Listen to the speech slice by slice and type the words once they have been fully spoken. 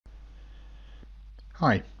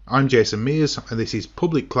Hi, I'm Jason Mears and this is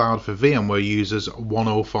Public Cloud for VMware Users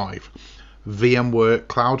 105, VMware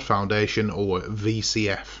Cloud Foundation or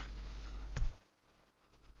VCF.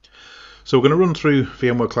 So we're going to run through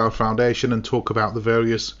VMware Cloud Foundation and talk about the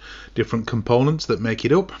various different components that make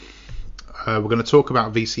it up. We're going to talk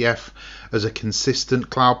about VCF as a consistent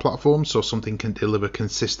cloud platform, so something can deliver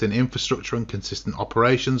consistent infrastructure and consistent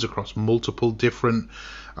operations across multiple different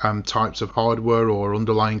types of hardware or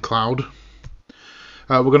underlying cloud.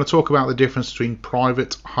 We're going to talk about the difference between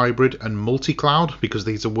private, hybrid and multi-cloud, because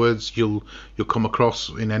these are words you'll come across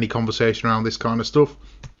in any conversation around this kind of stuff.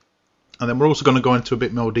 And then we're also going to go into a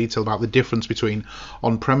bit more detail about the difference between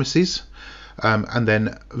on-premises and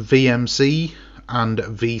then VMC and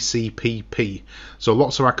VCPP. So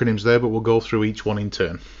lots of acronyms there, but we'll go through each one in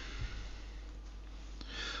turn.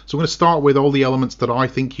 So I'm going to start with all the elements that I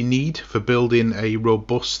think you need for building a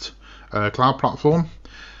robust cloud platform.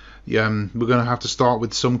 We're going to have to start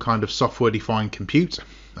with some kind of software-defined compute,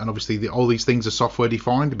 and obviously all these things are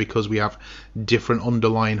software-defined because we have different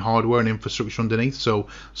underlying hardware and infrastructure underneath. So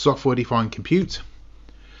software-defined compute,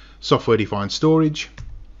 software-defined storage,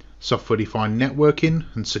 software-defined networking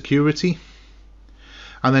and security.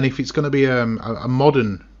 And then if it's going to be a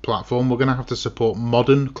modern platform, we're going to have to support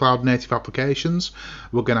modern cloud native applications.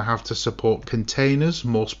 We're going to have to support containers,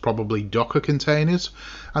 most probably Docker containers,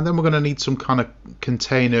 and then we're going to need some kind of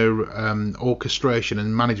container orchestration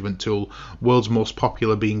and management tool, world's most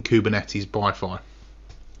popular being Kubernetes by far.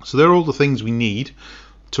 So they're all the things we need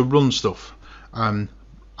to run stuff and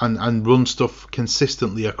run stuff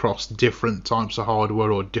consistently across different types of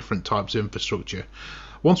hardware or different types of infrastructure.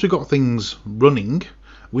 Once we've got things running,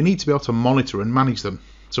 we need to be able to monitor and manage them.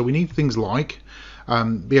 So we need things like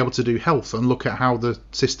be able to do health and look at how the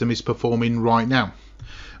system is performing right now.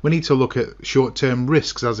 We need to look at short-term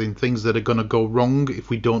risks, as in things that are going to go wrong if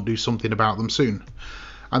we don't do something about them soon.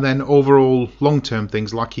 And then overall long-term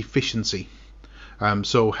things like efficiency.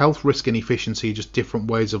 So health, risk and efficiency are just different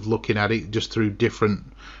ways of looking at it, just through different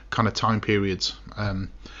kind of time periods. And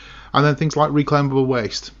then things like reclaimable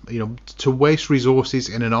waste. To waste resources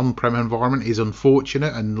in an on-prem environment is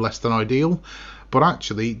unfortunate and less than ideal, but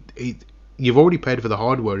actually you've already paid for the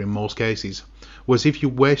hardware in most cases. Whereas if you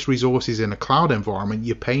waste resources in a cloud environment,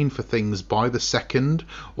 you're paying for things by the second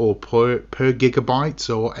or per gigabyte,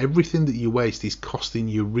 so everything that you waste is costing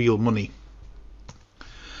you real money.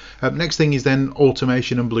 Next thing is then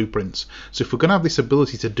automation and blueprints. So if we're going to have this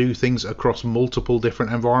ability to do things across multiple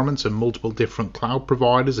different environments and multiple different cloud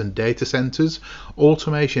providers and data centers,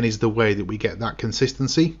 automation is the way that we get that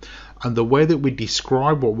consistency. And the way that we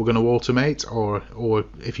describe what we're going to automate, or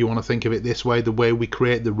if you want to think of it this way, the way we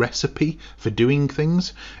create the recipe for doing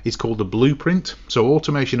things is called a blueprint. So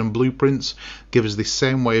automation and blueprints give us this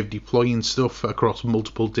same way of deploying stuff across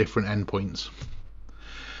multiple different endpoints.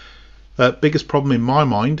 Biggest problem in my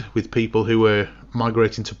mind with people who are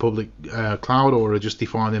migrating to public cloud or are just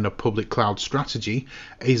defining a public cloud strategy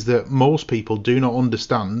is that most people do not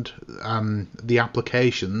understand the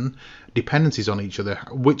application dependencies on each other,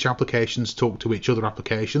 which applications talk to which other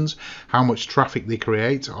applications, how much traffic they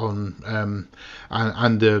create on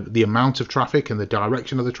and the amount of traffic and the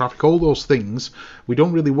direction of the traffic. All those things we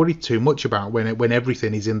don't really worry too much about when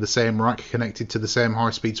everything is in the same rack connected to the same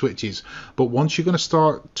high-speed switches. But once you're going to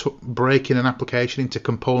start breaking an application into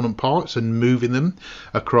component parts and moving them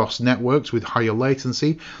across networks with higher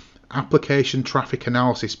latency, application traffic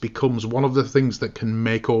analysis becomes one of the things that can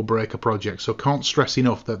make or break a project. So can't stress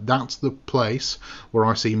enough that that's the place where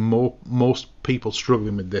I see most people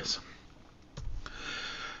struggling with this.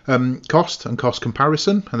 Cost and cost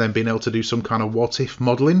comparison, and then being able to do some kind of what if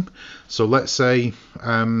modeling. So let's say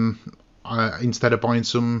instead of buying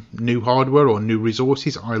some new hardware or new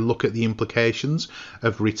resources, I look at the implications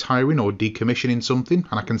of retiring or decommissioning something,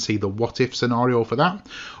 and I can see the what if scenario for that.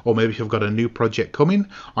 Or maybe if I've got a new project coming,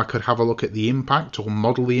 I could have a look at the impact or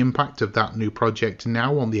model the impact of that new project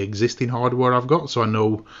now on the existing hardware I've got, so I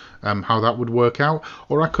know how that would work out.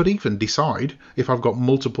 Or I could even decide, if I've got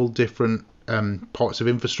multiple different parts of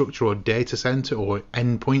infrastructure or data center or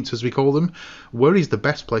endpoints as we call them, where is the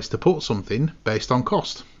best place to put something based on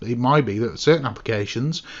cost. It might be that certain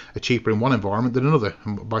applications are cheaper in one environment than another,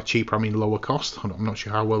 and by cheaper I mean lower cost. I'm not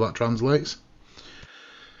sure how well that translates.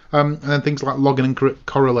 And then things like logging and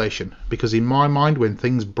correlation, because in my mind when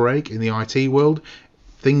things break in the IT world,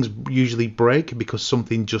 things usually break because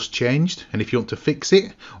something just changed, and if you want to fix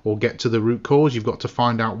it or get to the root cause, you've got to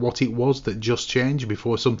find out what it was that just changed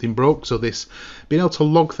before something broke. So this being able to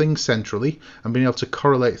log things centrally and being able to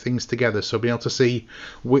correlate things together, so being able to see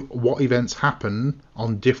what events happen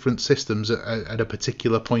on different systems at a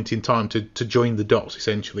particular point in time to join the dots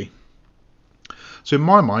essentially. So in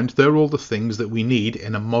my mind, they're all the things that we need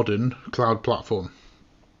in a modern cloud platform.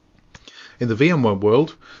 In the VMware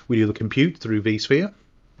world, we do the compute through vSphere,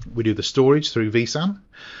 we do the storage through vSAN,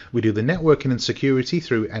 we do the networking and security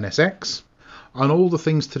through NSX, and all the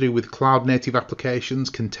things to do with cloud native applications,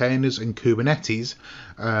 containers and Kubernetes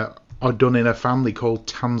are done in a family called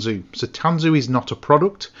Tanzu. So Tanzu is not a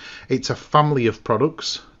product, it's a family of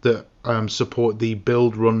products that support the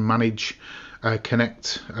build, run, manage,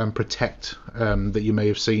 connect and protect that you may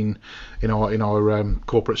have seen in our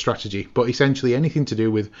corporate strategy. But essentially anything to do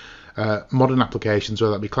with modern applications,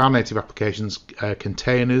 whether that be cloud native applications,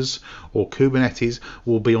 containers or Kubernetes,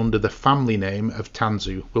 will be under the family name of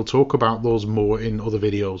Tanzu. We'll talk about those more in other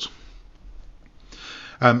videos.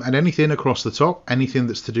 And anything across the top, anything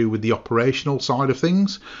that's to do with the operational side of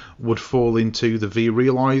things, would fall into the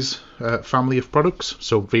vRealize family of products.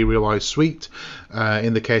 So vRealize Suite.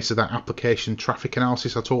 In the case of that application traffic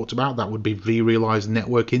analysis I talked about, that would be vRealize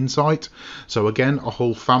Network Insight. So again, a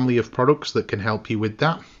whole family of products that can help you with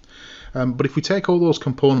that. But if we take all those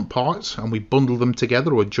component parts and we bundle them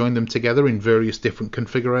together or join them together in various different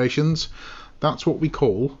configurations, that's what we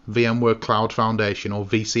call VMware Cloud Foundation, or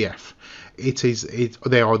VCF.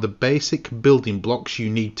 They are the basic building blocks you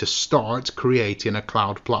need to start creating a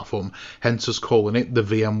cloud platform, hence us calling it the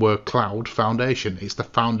VMware Cloud Foundation. It's the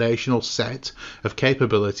foundational set of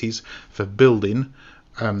capabilities for building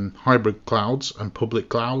hybrid clouds and public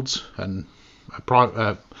clouds and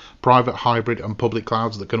private, hybrid and public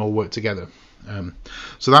clouds that can all work together.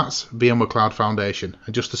 So that's VMware Cloud Foundation.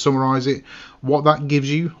 And just to summarize it, what that gives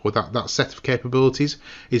you, or that set of capabilities,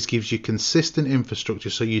 is gives you consistent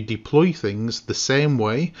infrastructure, so you deploy things the same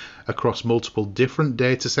way across multiple different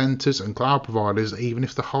data centers and cloud providers, even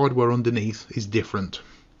if the hardware underneath is different.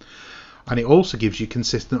 And it also gives you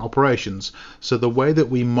consistent operations, so the way that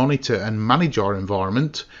we monitor and manage our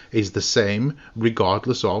environment is the same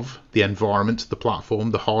regardless of the environment, the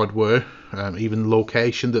platform, the hardware, even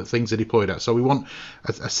location that things are deployed at. So we want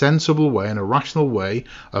a sensible way and a rational way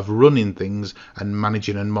of running things and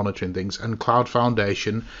managing and monitoring things, and Cloud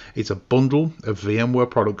Foundation is a bundle of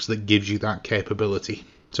VMware products that gives you that capability.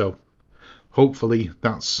 So hopefully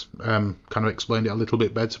that's kind of explained it a little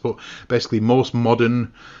bit better, but basically most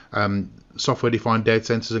modern software-defined data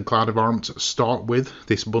centers and cloud environments start with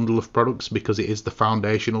this bundle of products because it is the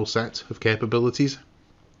foundational set of capabilities.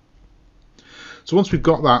 So once we've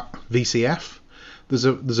got that VCF, there's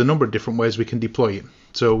a number of different ways we can deploy it.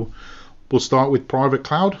 So we'll start with private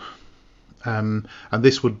cloud. And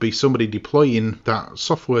this would be somebody deploying that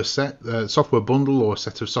software bundle or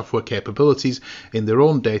set of software capabilities in their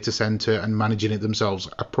own data center and managing it themselves,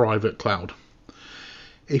 a private cloud.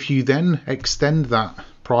 If you then extend that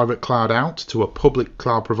private cloud out to a public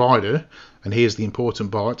cloud provider, and here's the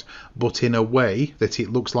important part, but in a way that it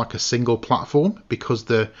looks like a single platform, because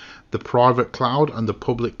the private cloud and the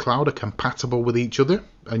public cloud are compatible with each other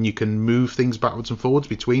and you can move things backwards and forwards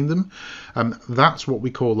between them. That's what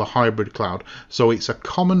we call a hybrid cloud. So it's a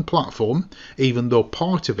common platform, even though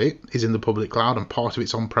part of it is in the public cloud and part of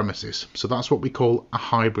it's on premises. So that's what we call a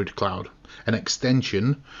hybrid cloud, an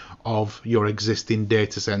extension of your existing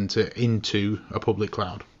data center into a public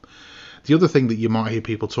cloud. The other thing that you might hear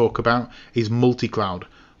people talk about is multi-cloud.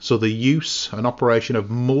 So the use and operation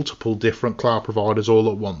of multiple different cloud providers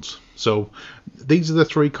all at once. So these are the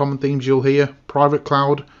three common themes you'll hear: private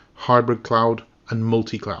cloud, hybrid cloud, and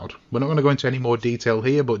multi-cloud. We're not going to go into any more detail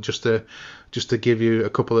here, but just to give you a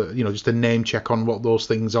couple of, just a name check on what those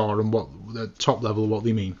things are and what the top level what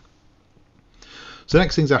they mean. So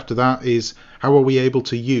next things after that is, how are we able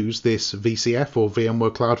to use this VCF or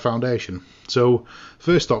VMware Cloud Foundation? So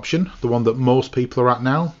first option, the one that most people are at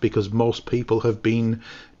now, because most people have been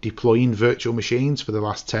deploying virtual machines for the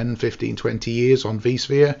last 10, 15, 20 years on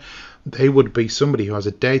vSphere, they would be somebody who has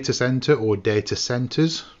a data center or data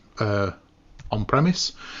centers on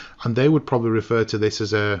premise, and they would probably refer to this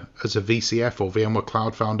as a VCF or VMware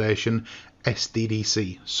Cloud Foundation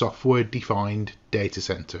SDDC, Software Defined Data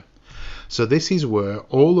Center. So this is where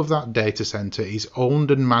all of that data center is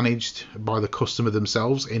owned and managed by the customer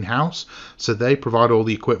themselves in-house. So they provide all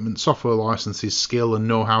the equipment, software licenses, skill and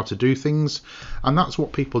know how to do things. And that's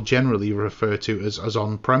what people generally refer to as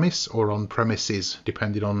on-premise or on-premises,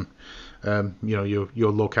 depending on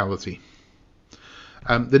your locality.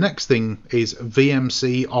 The next thing is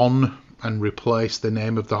VMC on and replace the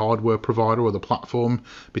name of the hardware provider or the platform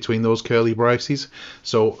between those curly braces.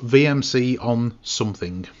 So VMC on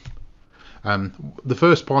something. The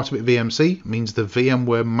first part of it, VMC, means the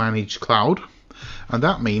VMware Managed Cloud, and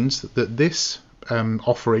that means that this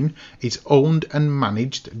offering is owned and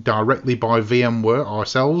managed directly by VMware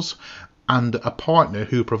ourselves and a partner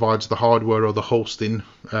who provides the hardware or the hosting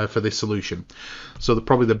for this solution. So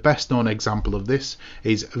probably the best known example of this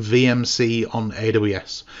is VMC on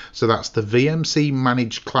AWS. So that's the VMC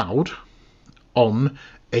managed cloud on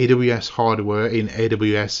AWS hardware in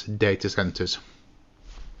AWS data centers.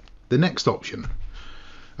 The next option,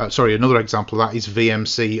 another example of that is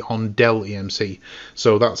VMC on Dell EMC.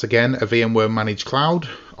 So that's again a VMware managed cloud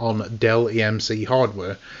on Dell EMC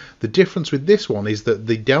hardware. The difference with this one is that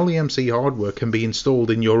the Dell EMC hardware can be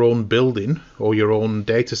installed in your own building or your own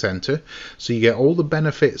data center, so you get all the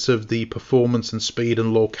benefits of the performance and speed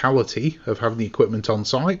and locality of having the equipment on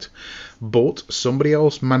site, but somebody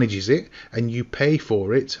else manages it and you pay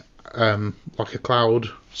for it like a cloud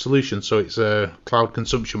solution, so it's a cloud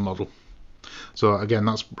consumption model. So again,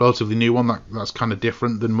 that's a relatively new one, that's kind of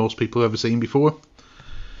different than most people have ever seen before.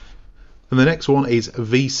 And the next one is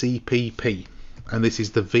VCPP, and this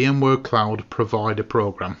is the VMware Cloud Provider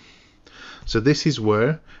Program. So this is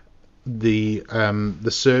where the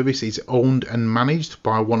service is owned and managed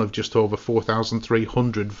by one of just over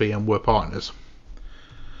 4,300 VMware partners.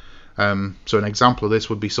 So an example of this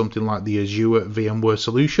would be something like the Azure VMware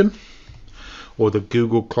solution or the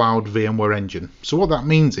Google Cloud VMware engine. So what that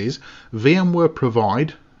means is VMware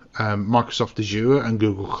provide Microsoft Azure and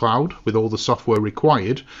Google Cloud with all the software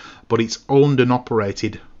required, but it's owned and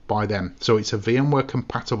operated by them. So it's a VMware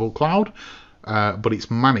compatible cloud, but it's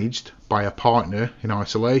managed by a partner in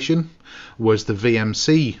isolation, whereas the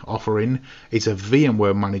VMC offering is a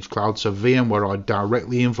VMware managed cloud, so VMware are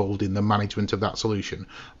directly involved in the management of that solution.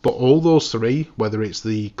 But all those three, whether it's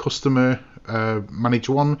the customer managed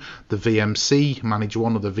one, the VMC managed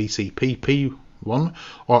one, or the VCPP one,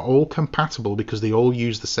 are all compatible because they all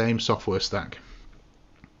use the same software stack.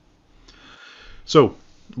 So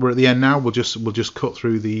we're at the end now. We'll just cut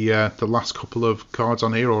through the last couple of cards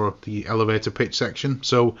on here, or the elevator pitch section.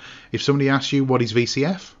 So if somebody asks you what is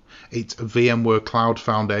VCF, it's a VMware Cloud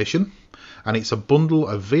Foundation, and it's a bundle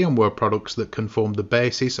of VMware products that can form the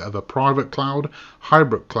basis of a private cloud,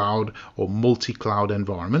 hybrid cloud, or multi-cloud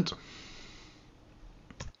environment.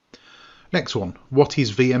 Next one, what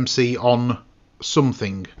is VMC on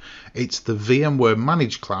something? It's the VMware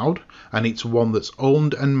managed cloud, and it's one that's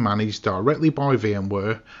owned and managed directly by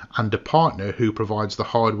VMware and a partner who provides the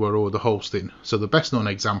hardware or the hosting. So the best known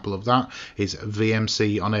example of that is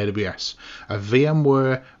VMC on AWS, a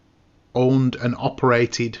VMware owned and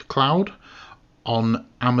operated cloud on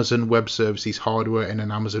Amazon Web Services hardware in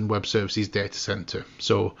an Amazon Web Services data center.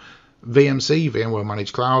 So VMC, VMware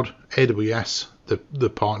managed cloud, AWS, the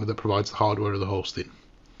partner that provides the hardware or the hosting.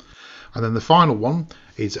 And then the final one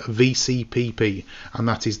is VCPP, and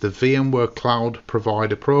that is the VMware Cloud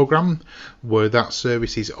Provider Program, where that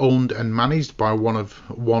service is owned and managed by one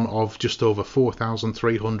of just over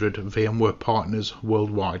 4,300 VMware partners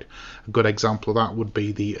worldwide. A good example of that would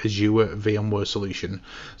be the Azure VMware solution.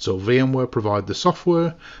 So VMware provide the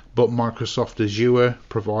software, but Microsoft Azure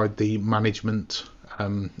provide the management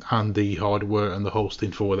and the hardware and the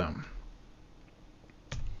hosting for them.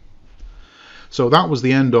 So that was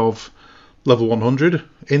the end of Level 100.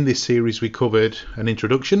 In this series we covered an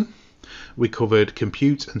introduction, we covered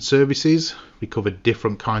compute and services, we covered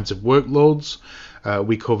different kinds of workloads,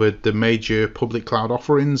 we covered the major public cloud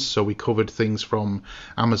offerings, so we covered things from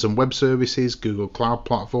Amazon Web Services, Google Cloud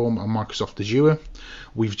Platform and Microsoft Azure.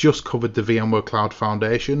 We've just covered the VMware Cloud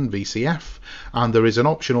Foundation, VCF, and there is an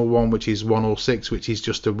optional one which is 106, which is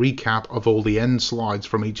just a recap of all the end slides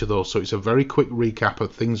from each of those, so it's a very quick recap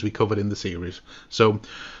of things we covered in the series. So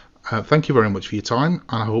thank you very much for your time,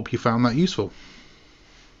 and I hope you found that useful.